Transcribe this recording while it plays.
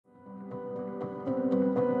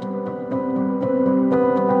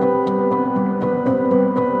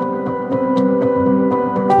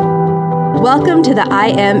Welcome to the I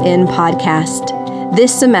Am In podcast.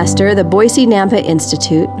 This semester, the Boise Nampa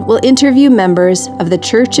Institute will interview members of the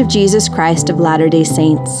Church of Jesus Christ of Latter-day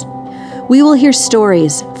Saints. We will hear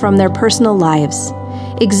stories from their personal lives,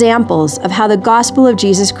 examples of how the gospel of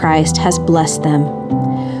Jesus Christ has blessed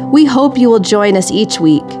them. We hope you will join us each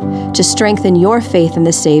week to strengthen your faith in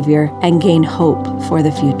the Savior and gain hope for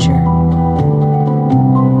the future.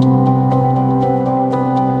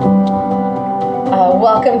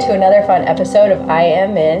 Welcome to another fun episode of I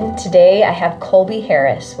Am In. Today I have Colby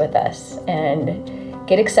Harris with us, and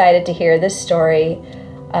get excited to hear this story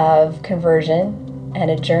of conversion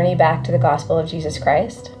and a journey back to the gospel of Jesus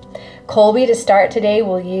Christ. Colby, to start today,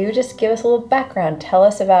 will you just give us a little background? Tell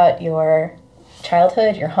us about your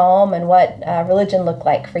childhood, your home, and what religion looked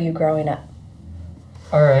like for you growing up.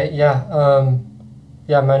 All right,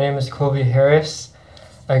 my name is Colby Harris.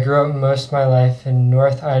 I grew up most of my life in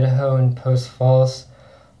North Idaho and Post Falls.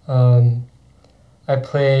 I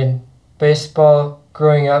played baseball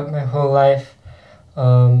growing up my whole life.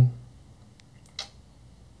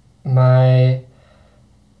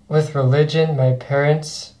 With religion, my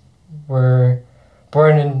parents were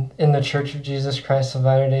born in the Church of Jesus Christ of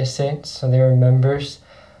Latter-day Saints, so they were members,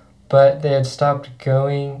 but they had stopped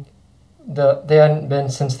going. They hadn't been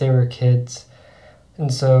since they were kids.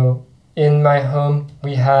 And so in my home,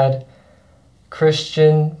 we had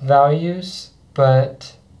Christian values,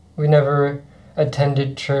 but we never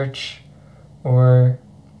attended church or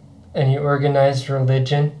any organized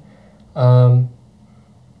religion. And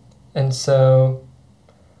so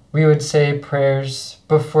we would say prayers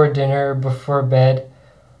before dinner, before bed.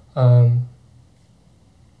 I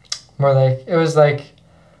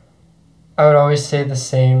would always say the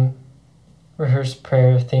same rehearsed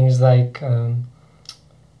prayer, things like,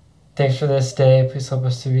 thanks for this day, please help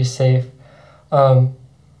us to be safe.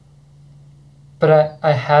 But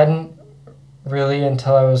I hadn't really,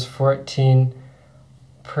 until I was 14,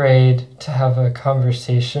 prayed to have a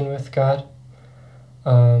conversation with God.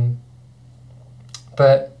 And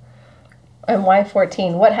why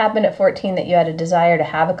 14? What happened at 14 that you had a desire to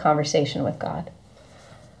have a conversation with God?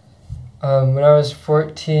 When I was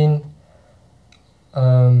 14,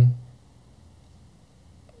 I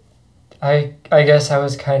guess I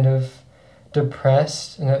was kind of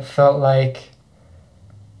depressed, and it felt like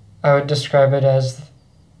I would describe it as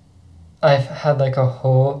I've had like a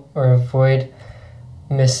hole or a void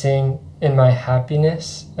missing in my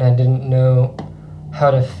happiness, and I didn't know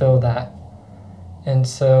how to fill that. And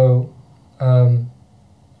so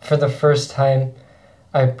for the first time,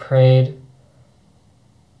 I prayed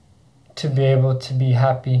to be able to be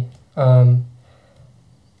happy. And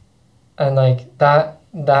like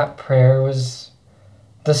that prayer was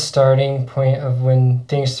the starting point of when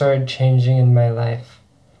things started changing in my life.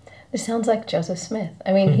 This sounds like Joseph Smith.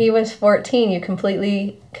 I mean, he was 14. You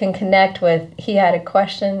completely can connect with, he had a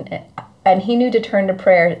question and he knew to turn to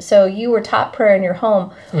prayer. So you were taught prayer in your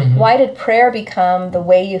home. Mm-hmm. Why did prayer become the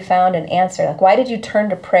way you found an answer? Like, why did you turn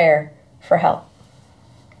to prayer for help?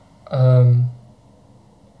 Well,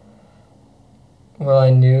 I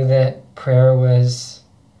knew that prayer was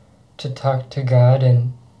to talk to God,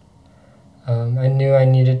 and I knew I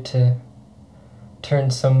needed to turn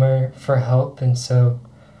somewhere for help, and so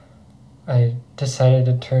I decided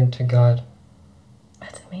to turn to God.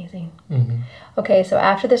 That's amazing. Mm-hmm. Okay, so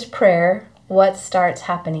after this prayer, what starts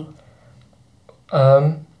happening?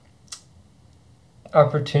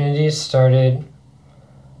 Opportunities started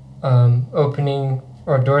opening,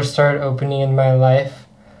 or doors started opening in my life.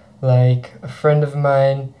 Like, a friend of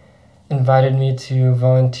mine invited me to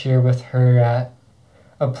volunteer with her at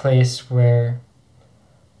a place where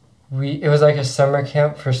it was like a summer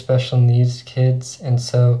camp for special needs kids, and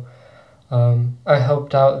so I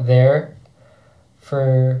helped out there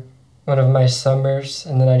for one of my summers,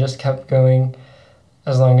 and then I just kept going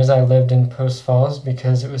as long as I lived in Post Falls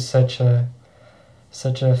because it was such a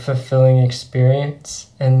fulfilling experience.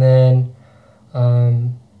 And then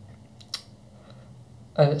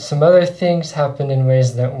some other things happened in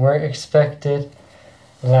ways that weren't expected.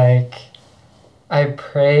 Like, I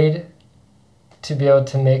prayed to be able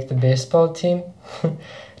to make the baseball team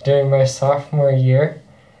during my sophomore year.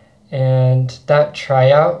 And that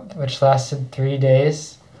tryout, which lasted 3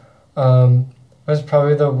 days, was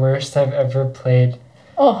probably the worst I've ever played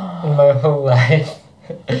in my whole life.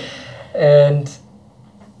 And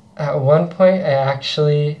at one point, I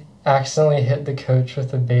actually accidentally hit the coach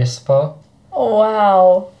with a baseball. Oh,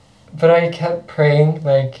 wow. But I kept praying,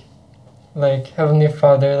 like, Heavenly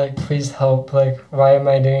Father, like, please help, like, why am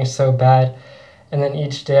I doing so bad? And then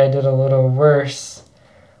each day I did a little worse,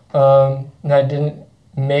 and I didn't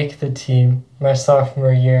make the team my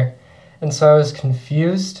sophomore year. And so I was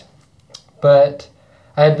confused, but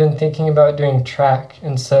I had been thinking about doing track,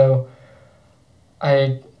 and so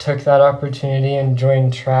I took that opportunity and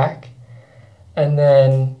joined track. And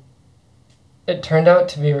then it turned out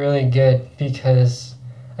to be really good because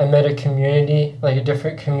I met a community, like a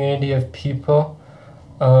different community of people.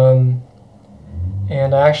 And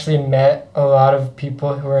I actually met a lot of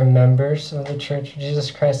people who were members of the Church of Jesus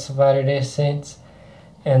Christ of Latter-day Saints.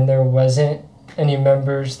 And there wasn't any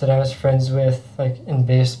members that I was friends with, like in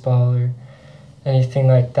baseball or anything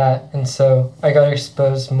like that. And so I got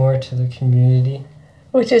exposed more to the community.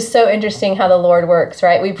 Which is so interesting how the Lord works,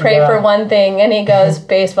 right? We pray Yeah. for one thing, and he goes,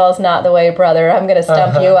 baseball's not the way, brother. I'm going to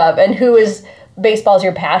stump you up. And baseball's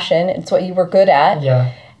your passion. It's what you were good at.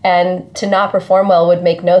 Yeah. And to not perform well would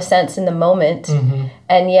make no sense in the moment. Mm-hmm.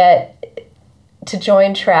 And yet, to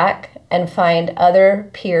join track and find other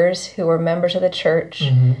peers who were members of the church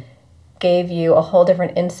Mm-hmm. gave you a whole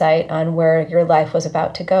different insight on where your life was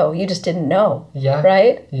about to go. You just didn't know, Yeah.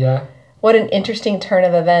 right? Yeah. What an interesting turn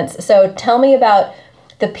of events. So tell me about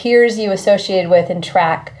the peers you associated with in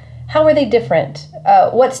track. How were they different?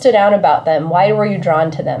 What stood out about them? Why were you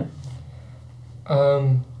drawn to them?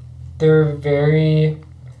 They're very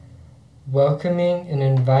welcoming and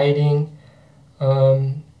inviting,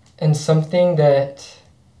 and something that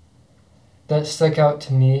stuck out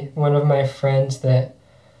to me. One of my friends that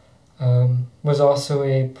was also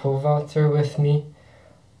a pole vaulter with me.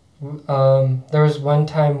 There was one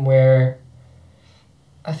time where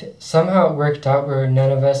somehow it worked out where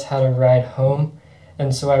none of us had a ride home,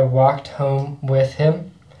 and so I walked home with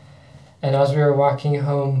him. And as we were walking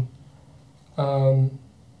home,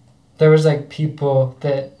 there was like people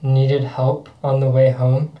that needed help on the way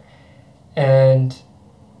home, and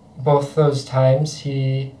both those times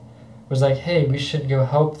he was like, hey, we should go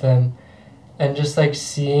help them. And just like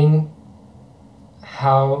seeing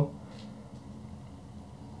how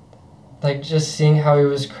he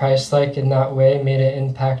was Christ-like in that way made an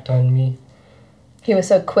impact on me. He was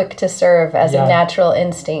so quick to serve as Yeah. a natural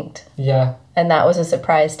instinct. Yeah. And that was a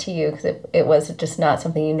surprise to you because it was just not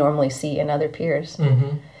something you normally see in other peers.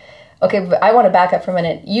 Mm-hmm. Okay, but I want to back up for a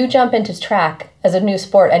minute. You jump into track as a new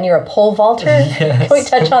sport and you're a pole vaulter? Yes. Can we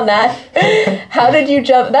touch on that? How did you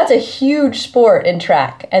jump? That's a huge sport in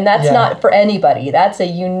track, and that's Yeah. not for anybody. That's a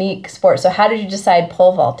unique sport. So how did you decide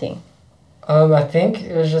pole vaulting? I think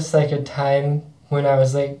it was just like a time when I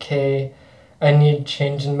was like, okay, I need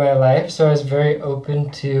change in my life. So I was very open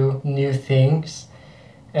to new things.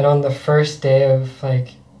 And on the first day of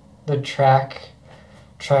like the track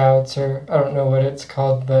tryouts, or I don't know what it's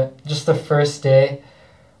called, but just the first day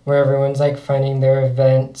where everyone's like finding their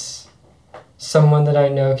events, someone that I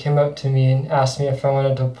know came up to me and asked me if I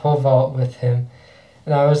wanted to pole vault with him.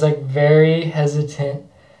 And I was like very hesitant.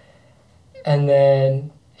 And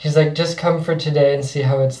then he's like, just come for today and see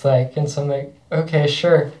how it's like. And so I'm like, okay,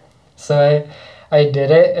 sure. So I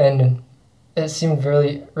did it, and it seemed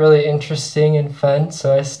really, really interesting and fun.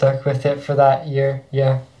 So I stuck with it for that year.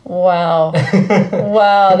 Yeah. Wow.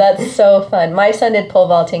 Wow, that's so fun. My son did pole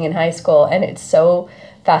vaulting in high school, and it's so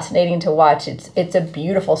fascinating to watch. It's a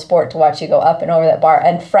beautiful sport to watch you go up and over that bar,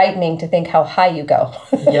 and frightening to think how high you go.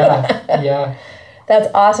 Yeah. That's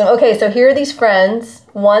awesome. Okay, so here are these friends.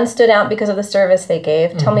 One stood out because of the service they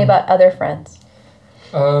gave. Tell me about other friends.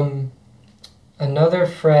 Another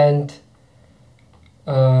friend,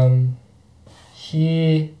 him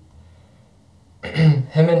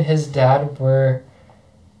and his dad were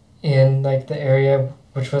in like the area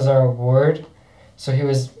which was our ward. So he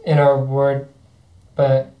was in our ward,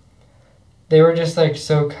 but they were just like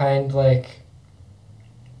so kind. Like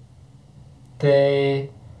they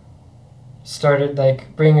started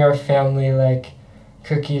like bringing our family like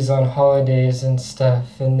cookies on holidays and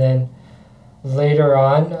stuff. And then later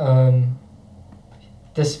on,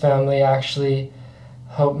 this family actually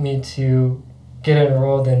helped me to get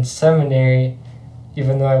enrolled in seminary,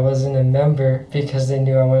 even though I wasn't a member, because they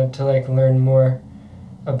knew I wanted to like learn more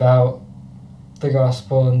about the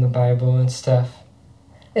gospel and the Bible and stuff.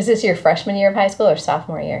 Is this your freshman year of high school or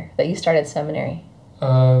sophomore year that you started seminary?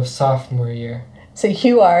 Sophomore year. So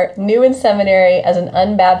you are new in seminary as an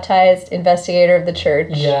unbaptized investigator of the church.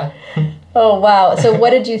 Yeah. Oh, wow. So what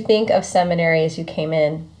did you think of seminary as you came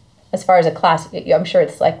in? As far as a class, I'm sure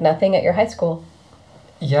it's like nothing at your high school.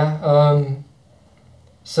 Yeah.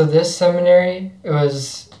 So this seminary,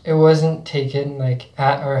 it wasn't taken like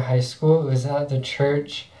at our high school. It was at the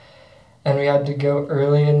church, and we had to go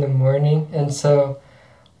early in the morning. And so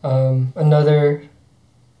another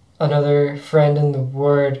friend in the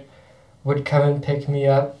ward would come and pick me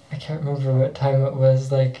up. I can't remember what time it was,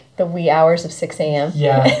 like The wee hours of 6 a.m.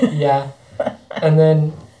 yeah. And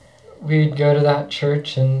then we'd go to that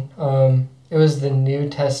church, and it was the New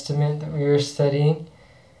Testament that we were studying.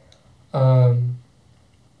 And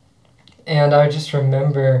I just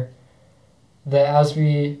remember that as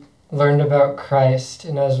we learned about Christ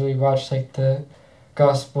and as we watched like the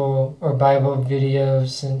gospel or Bible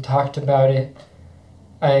videos and talked about it,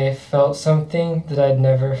 I felt something that I'd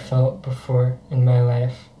never felt before in my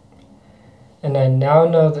life. And I now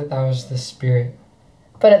know that that was the Spirit.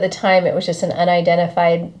 But at the time, it was just an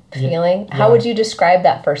unidentified feeling. Yeah. How would you describe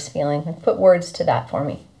that first feeling? Put words to that for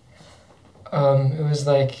me. It was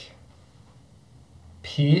like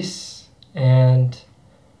peace, and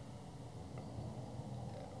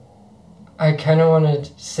I kind of want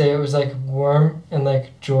to say it was like warm and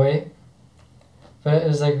like joy, but it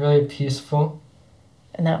was like really peaceful.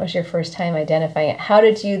 And that was your first time identifying it. How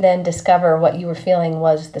did you then discover what you were feeling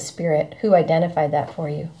was the Spirit? Who identified that for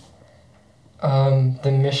you?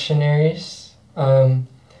 The missionaries.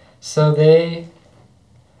 So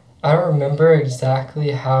I don't remember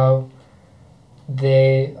exactly how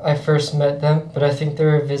I first met them, but I think they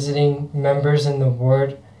were visiting members in the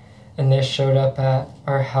ward, and they showed up at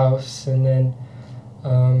our house, and then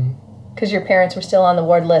Because your parents were still on the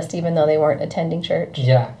ward list even though they weren't attending church?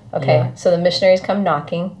 yeah. Okay, Yeah. so the missionaries come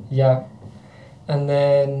knocking. Yeah. And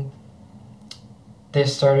then they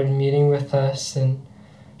started meeting with us and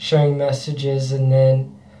sharing messages, and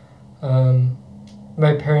then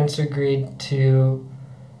my parents agreed to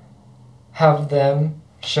have them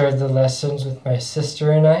share the lessons with my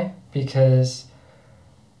sister and I, because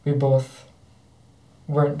we both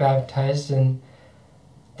weren't baptized, and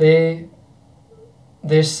they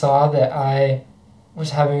saw that I was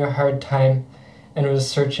having a hard time and was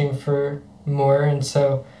searching for more. And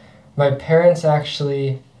so my parents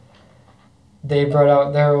actually, they brought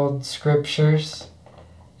out their old scriptures,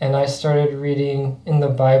 and I started reading in the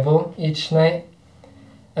Bible each night.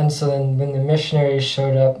 And so then when the missionaries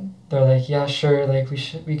showed up, they're like, yeah, sure, like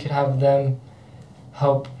we could have them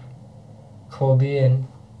help Colby and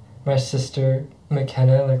my sister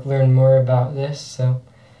McKenna like learn more about this. So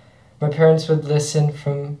my parents would listen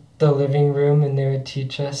from the living room, and they would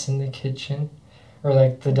teach us in the kitchen or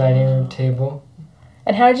like the dining room table.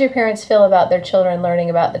 And how did your parents feel about their children learning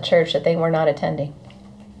about the church that they were not attending?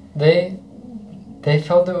 They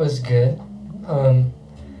felt it was good.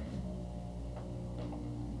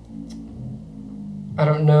 I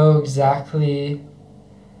don't know exactly.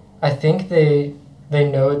 I think they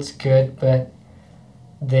know it's good, but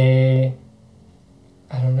I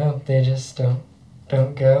don't know, they just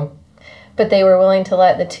don't go. But they were willing to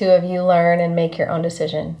let the two of you learn and make your own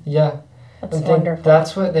decision. Yeah. That's I think wonderful.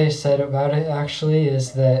 that's what they said about it, actually,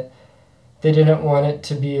 is that they didn't want it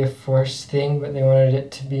to be a forced thing, but they wanted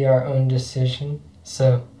it to be our own decision.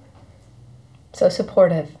 So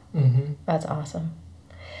supportive. Mm-hmm. That's awesome.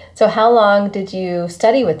 So how long did you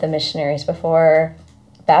study with the missionaries before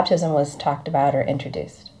baptism was talked about or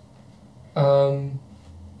introduced? I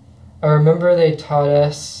remember they taught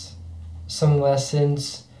us some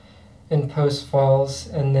lessons in Post Falls,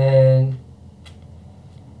 and then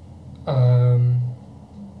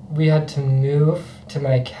we had to move to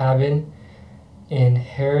my cabin in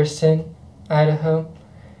Harrison, Idaho.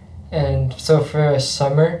 And so for a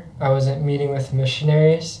summer, I wasn't meeting with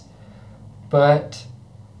missionaries, but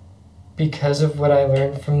because of what I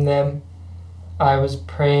learned from them, I was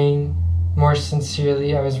praying more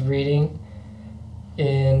sincerely. I was reading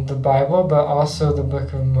in the Bible, but also the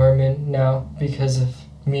Book of Mormon now because of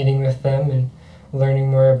meeting with them and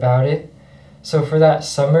learning more about it. So for that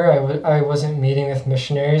summer, I wasn't meeting with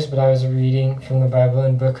missionaries, but I was reading from the Bible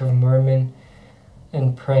and Book of Mormon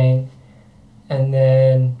and praying. And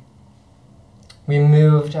then we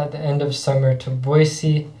moved at the end of summer to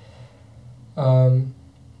Boise.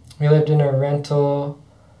 We lived in a rental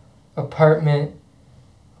apartment,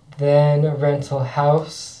 then a rental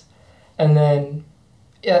house, and then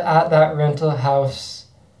at that rental house,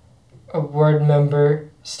 a ward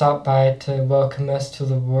member stopped by to welcome us to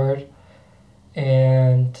the ward,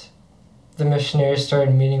 and the missionaries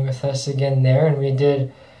started meeting with us again there, and we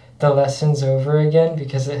did the lessons over again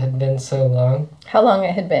because it had been so long. How long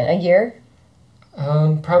it had been? A year?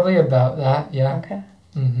 Probably about that, yeah. Okay.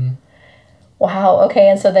 Mm-hmm. Wow, okay,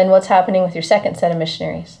 and so then what's happening with your second set of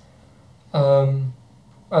missionaries? I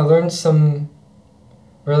learned some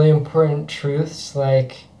really important truths,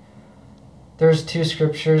 like there's 2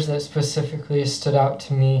 scriptures that specifically stood out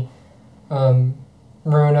to me.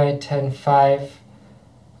 Moroni 10:5.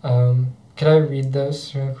 Could I read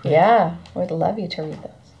those real quick? Yeah, we'd love you to read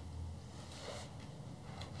those.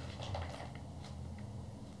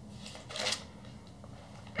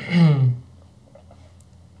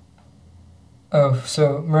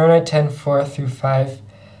 So Moroni 10:4-5,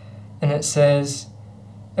 and it says,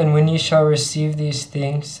 "And when ye shall receive these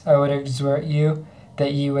things, I would exhort you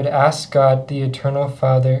that ye would ask God, the eternal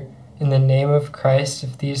Father, in the name of Christ,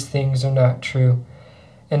 if these things are not true.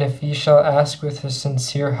 And if ye shall ask with a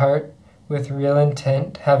sincere heart, with real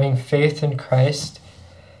intent, having faith in Christ,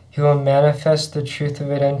 he will manifest the truth of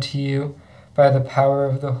it unto you by the power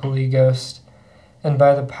of the Holy Ghost. And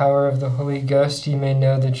by the power of the Holy Ghost ye may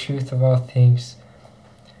know the truth of all things."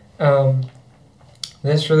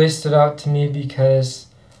 This really stood out to me because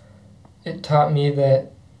it taught me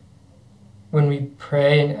that when we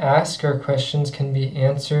pray and ask, our questions can be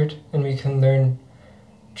answered and we can learn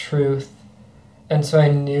truth. And so I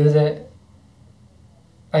knew that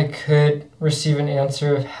I could receive an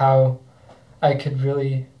answer of how I could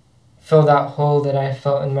really fill that hole that I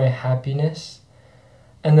felt in my happiness.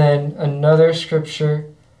 And then another scripture,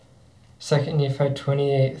 2 Nephi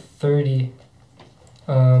 28:30,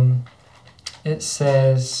 it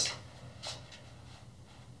says,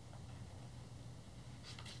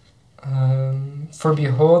 "For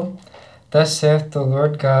behold, thus saith the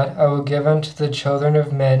Lord God, I will give unto the children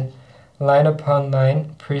of men line upon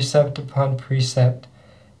line, precept upon precept,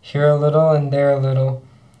 here a little and there a little.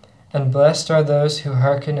 And blessed are those who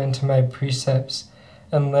hearken unto my precepts,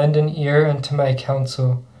 and lend an ear unto my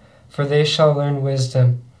counsel, for they shall learn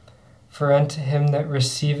wisdom. For unto him that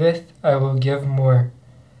receiveth I will give more,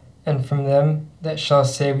 and from them that shall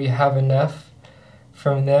say we have enough,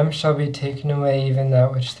 from them shall be taken away even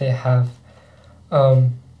that which they have."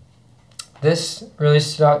 This really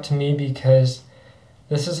stood out to me because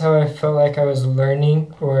this is how I felt like I was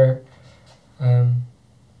learning,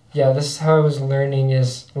 this is how I was learning,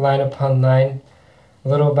 is line upon line,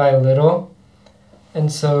 little by little.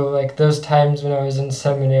 And so like those times when I was in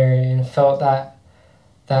seminary and felt that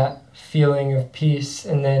feeling of peace,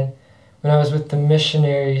 and then when I was with the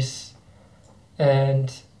missionaries,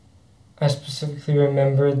 and I specifically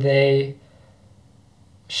remember they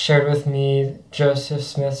shared with me Joseph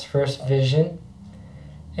Smith's first vision,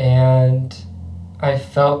 and I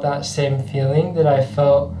felt that same feeling that I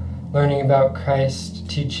felt learning about Christ's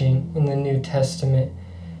teaching in the New Testament.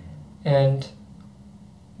 And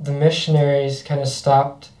the missionaries kind of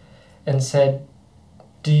stopped and said,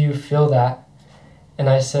 "Do you feel that?" And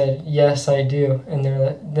I said, "Yes, I do." And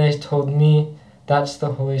they told me that's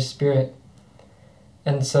the Holy Spirit.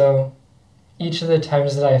 And so each of the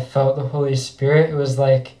times that I felt the Holy Spirit, it was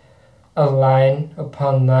like a line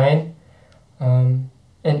upon line. And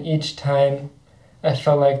each time I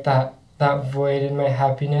felt like that void in my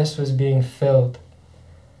happiness was being filled.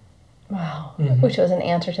 Wow. Mm-hmm. Which was an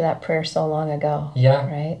answer to that prayer so long ago. Yeah.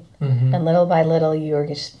 Right? Mm-hmm. And little by little, you were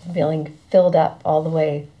just feeling filled up all the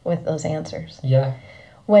way with those answers. Yeah.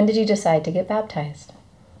 When did you decide to get baptized?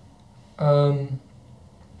 I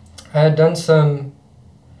had done some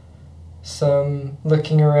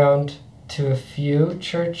looking around to a few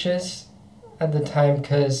churches at the time,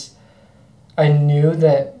 because I knew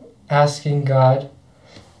that asking God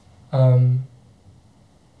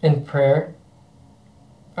in prayer,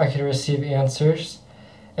 I could receive answers.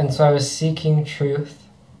 And so I was seeking truth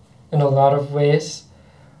in a lot of ways.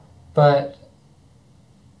 But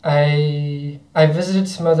I visited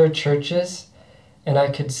some other churches and I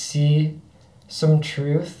could see some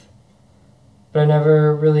truth, but I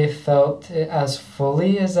never really felt it as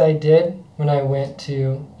fully as I did when I went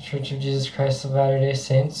to Church of Jesus Christ of Latter-day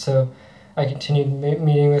Saints. So I continued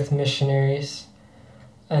meeting with missionaries,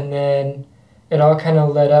 and then it all kind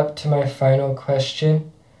of led up to my final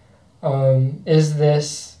question. Is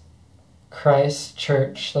this Christ's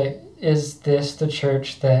church? Like, is this the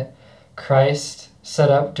church that Christ set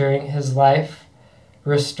up during his life,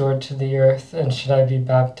 restored to the earth, and should I be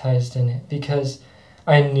baptized in it? Because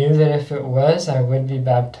I knew that if it was, I would be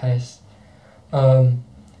baptized. And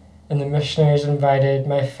the missionaries invited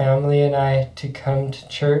my family and I to come to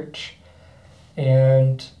church,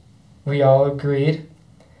 and we all agreed,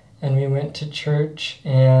 and we went to church,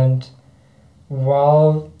 and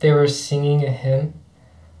while they were singing a hymn,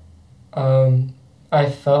 I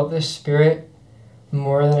felt the Spirit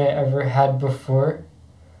more than I ever had before.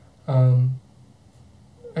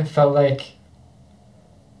 I felt like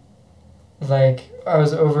I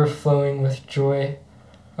was overflowing with joy.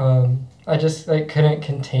 I just couldn't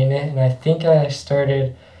contain it, and I think I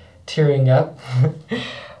started tearing up.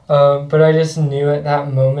 But I just knew at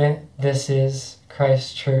that moment, this is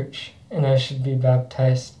Christ's church, and I should be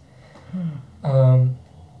baptized.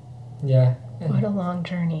 Yeah. What a long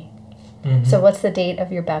journey. Mm-hmm. So what's the date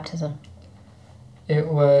of your baptism? It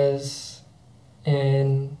was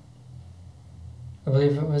I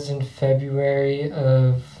believe it was in February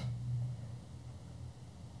of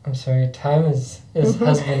I'm sorry, time has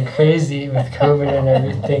been crazy with COVID and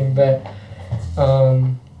everything, but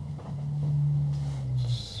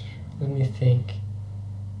let me think.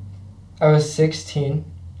 I was 16.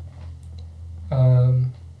 I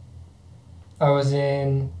was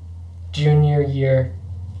in junior year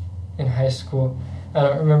in high school. I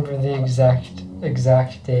don't remember the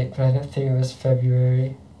exact date, but I don't think it was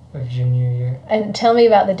February of junior year. And tell me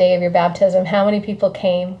about the day of your baptism. How many people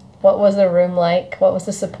came? What was the room like? What was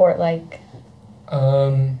the support like?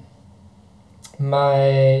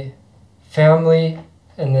 My family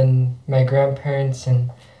and then my grandparents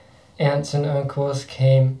and aunts and uncles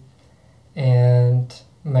came, and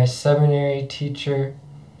my seminary teacher,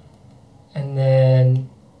 and then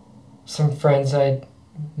some friends I'd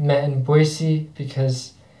met in Boise,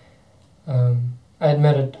 because I'd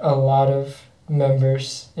met a lot of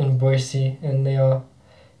members in Boise, and they all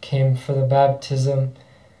came for the baptism.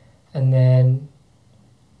 And then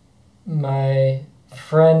my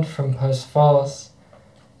friend from Post Falls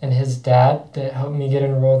and his dad that helped me get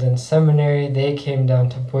enrolled in seminary, they came down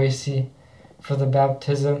to Boise for the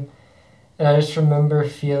baptism. And I just remember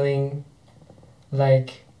feeling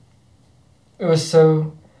like it was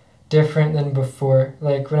so different than before.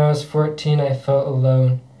 Like when I was 14, I felt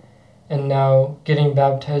alone. And now getting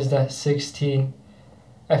baptized at 16,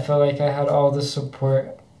 I felt like I had all the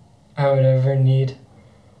support I would ever need.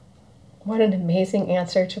 What an amazing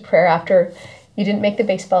answer to prayer after you didn't make the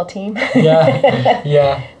baseball team.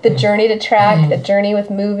 Yeah. The journey to track, the journey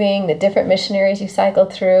with moving, the different missionaries you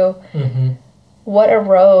cycled through. Mm-hmm. What a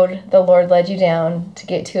road the Lord led you down to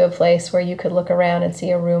get to a place where you could look around and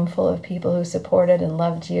see a room full of people who supported and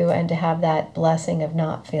loved you, and to have that blessing of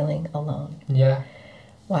not feeling alone. Yeah.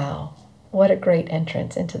 Wow. What a great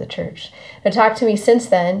entrance into the church. Now talk to me since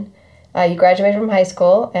then. You graduated from high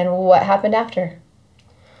school, and what happened after?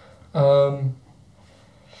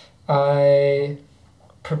 I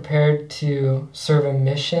prepared to serve a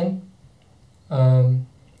mission.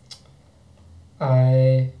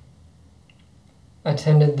 I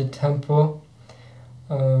attended the temple,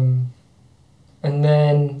 and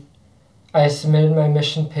then I submitted my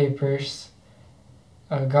mission papers.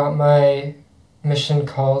 I got my mission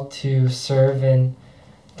call to serve in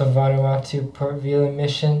the Vanuatu Port Vila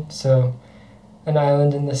mission, so an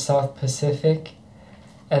island in the South Pacific.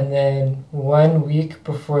 And then 1 week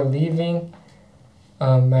before leaving,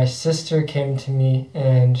 my sister came to me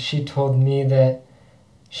and she told me that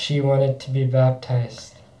she wanted to be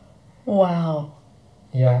baptized. Wow.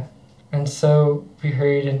 Yeah. And so we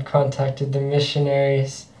hurried and contacted the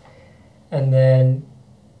missionaries, and then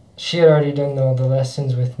she had already done all the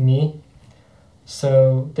lessons with me,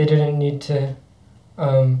 so they didn't need to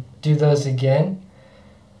do those again.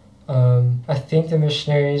 I think the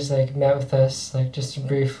missionaries met with us just to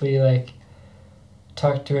briefly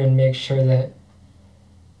talk to her and make sure that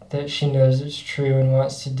she knows it's true and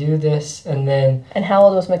wants to do this. And then... And how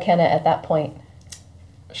old was McKenna at that point?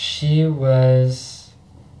 She was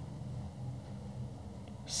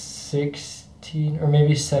 16 or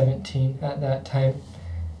maybe 17 at that time.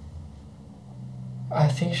 I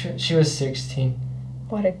think she was 16.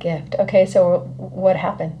 What a gift. Okay, so what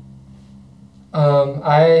happened?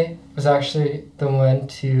 I was actually the one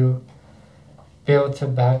to be able to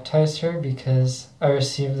baptize her because I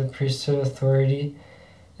received the priesthood authority.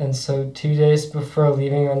 And so 2 days before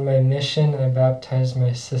leaving on my mission, I baptized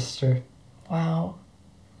my sister. Wow.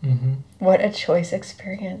 Mm-hmm. What a choice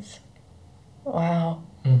experience. Wow.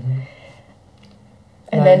 Mm-hmm.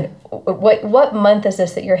 And then what month is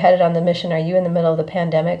this that you're headed on the mission? Are you in the middle of the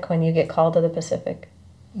pandemic when you get called to the Pacific?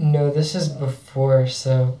 No, this is before,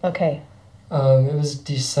 so... Okay. It was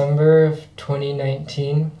December of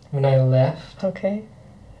 2019 when I left. Okay.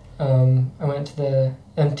 I went to the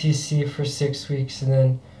MTC for 6 weeks and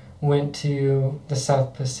then went to the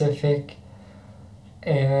South Pacific.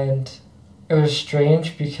 And it was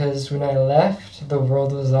strange because when I left, the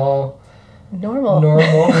world was all normal.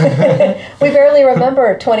 We barely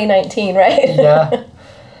remember 2019, right? Yeah.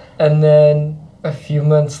 And then a few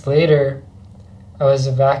months later, I was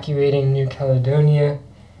evacuating New Caledonia,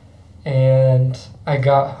 and I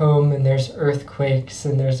got home and there's earthquakes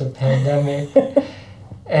and there's a pandemic.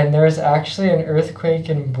 And there was actually an earthquake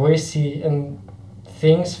in Boise, and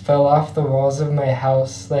things fell off the walls of my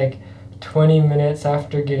house 20 minutes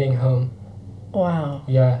after getting home. Wow.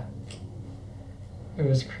 Yeah. It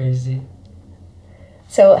was crazy.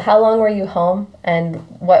 So how long were you home, and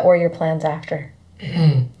what were your plans after?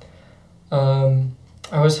 I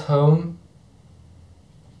was home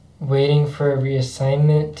waiting for a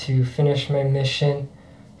reassignment to finish my mission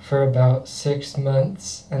for about 6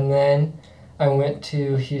 months, and then I went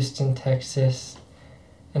to Houston, Texas,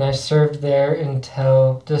 and I served there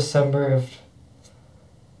until December of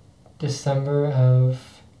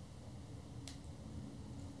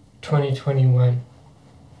 2021.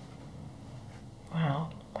 Wow,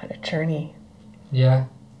 what a journey. Yeah.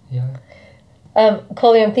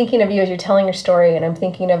 Colby, I'm thinking of you as you're telling your story, and I'm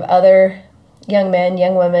thinking of other young men,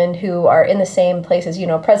 young women who are in the same places. You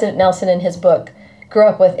know, President Nelson in his book grew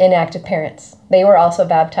up with inactive parents. They were also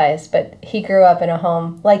baptized, but he grew up in a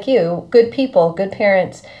home like you, good people, good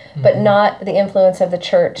parents, but not the influence of the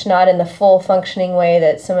church, not in the full functioning way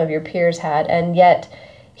that some of your peers had. And yet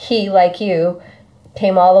he, like you,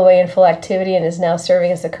 came all the way in full activity and is now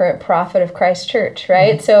serving as the current prophet of Christ Church,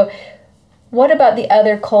 right? So what about the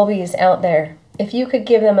other Colbys out there? If you could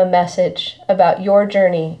give them a message about your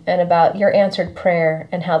journey and about your answered prayer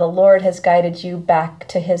and how the Lord has guided you back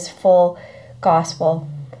to his full gospel,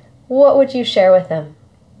 what would you share with them?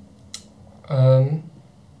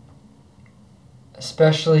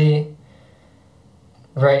 Especially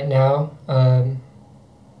right now,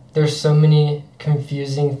 there's so many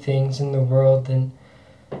confusing things in the world and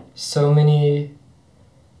so many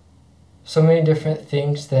different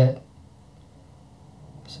things that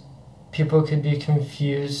people could be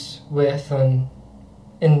confused with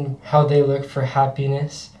in how they look for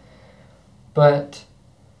happiness. But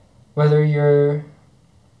whether you're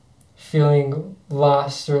feeling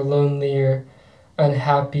lost or lonely or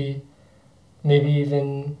unhappy, maybe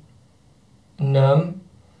even numb,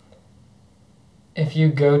 if you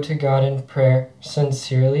go to God in prayer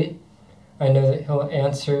sincerely, I know that he'll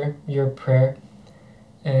answer your prayer,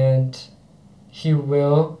 and he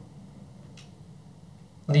will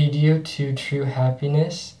lead you to true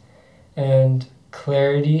happiness and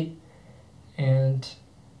clarity and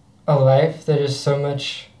a life that is so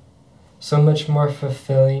much more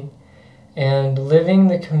fulfilling. And living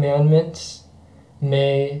the commandments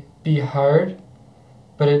may be hard,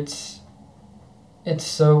 but it's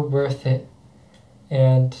so worth it.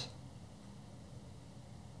 And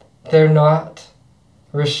they're not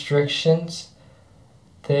restrictions.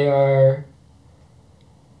 They're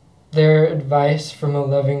advice from a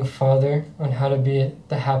loving Father on how to be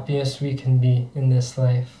the happiest we can be in this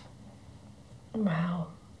life. Wow.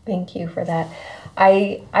 Thank you for that.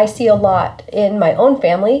 I see a lot in my own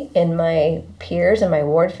family, in my peers, in my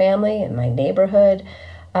ward family, in my neighborhood,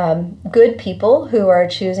 good people who are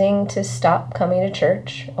choosing to stop coming to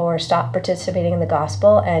church or stop participating in the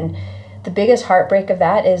gospel. And the biggest heartbreak of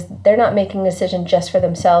that is they're not making a decision just for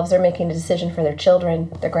themselves. They're making a decision for their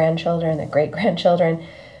children, their grandchildren, their great-grandchildren.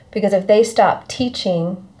 Because if they stop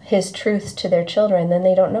teaching his truths to their children, then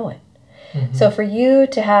they don't know it. Mm-hmm. So for you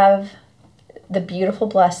to have the beautiful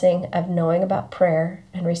blessing of knowing about prayer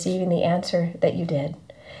and receiving the answer that you did,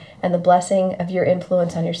 and the blessing of your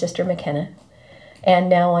influence on your sister McKenna, and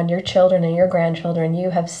now on your children and your grandchildren,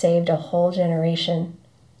 you have saved a whole generation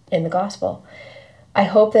in the gospel. I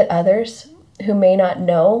hope that others who may not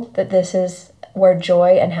know that this is where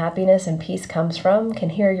joy and happiness and peace comes from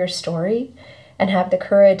can hear your story and have the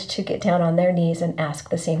courage to get down on their knees and ask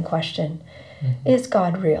the same question. Mm-hmm. Is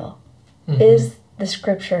God real? Mm-hmm. Is the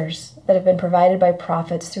scriptures that have been provided by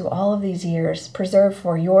prophets through all of these years, preserved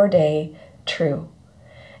for your day, true?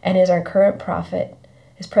 And is our current prophet,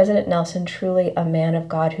 is President Nelson truly a man of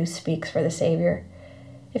God who speaks for the Savior?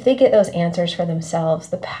 If they get those answers for themselves,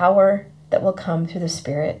 the power that will come through the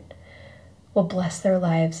Spirit will bless their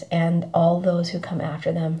lives and all those who come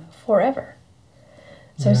after them forever.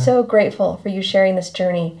 So I'm so grateful for you sharing this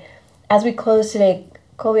journey. As we close today,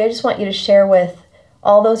 Colby, I just want you to share with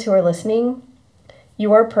all those who are listening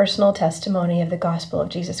your personal testimony of the gospel of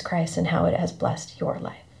Jesus Christ and how it has blessed your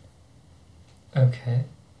life. Okay.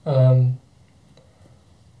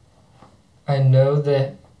 I know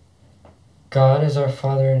that God is our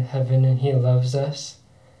Father in heaven and he loves us.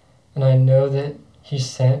 And I know that he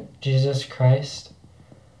sent Jesus Christ.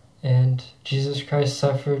 And Jesus Christ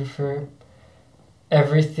suffered for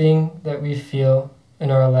everything that we feel in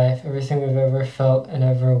our life, everything we've ever felt and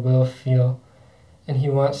ever will feel. And he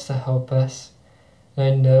wants to help us. And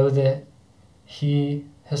I know that he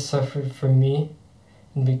has suffered for me,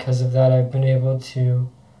 and because of that I've been able to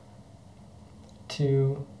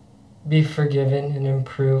be forgiven and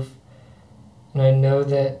improve. And I know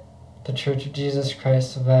that the Church of Jesus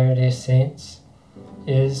Christ of Latter-day Saints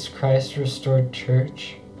is Christ's restored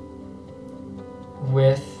church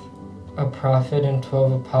with a prophet and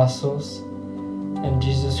 12 apostles, and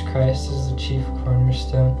Jesus Christ is the chief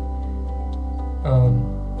cornerstone.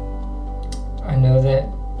 I know that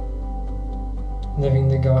living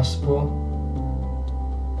the gospel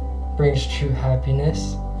brings true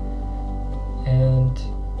happiness, and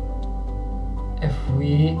if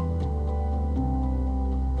we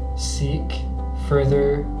seek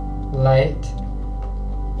further light,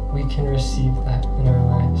 we can receive that in our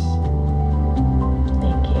lives.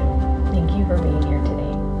 Thank you. Thank you for being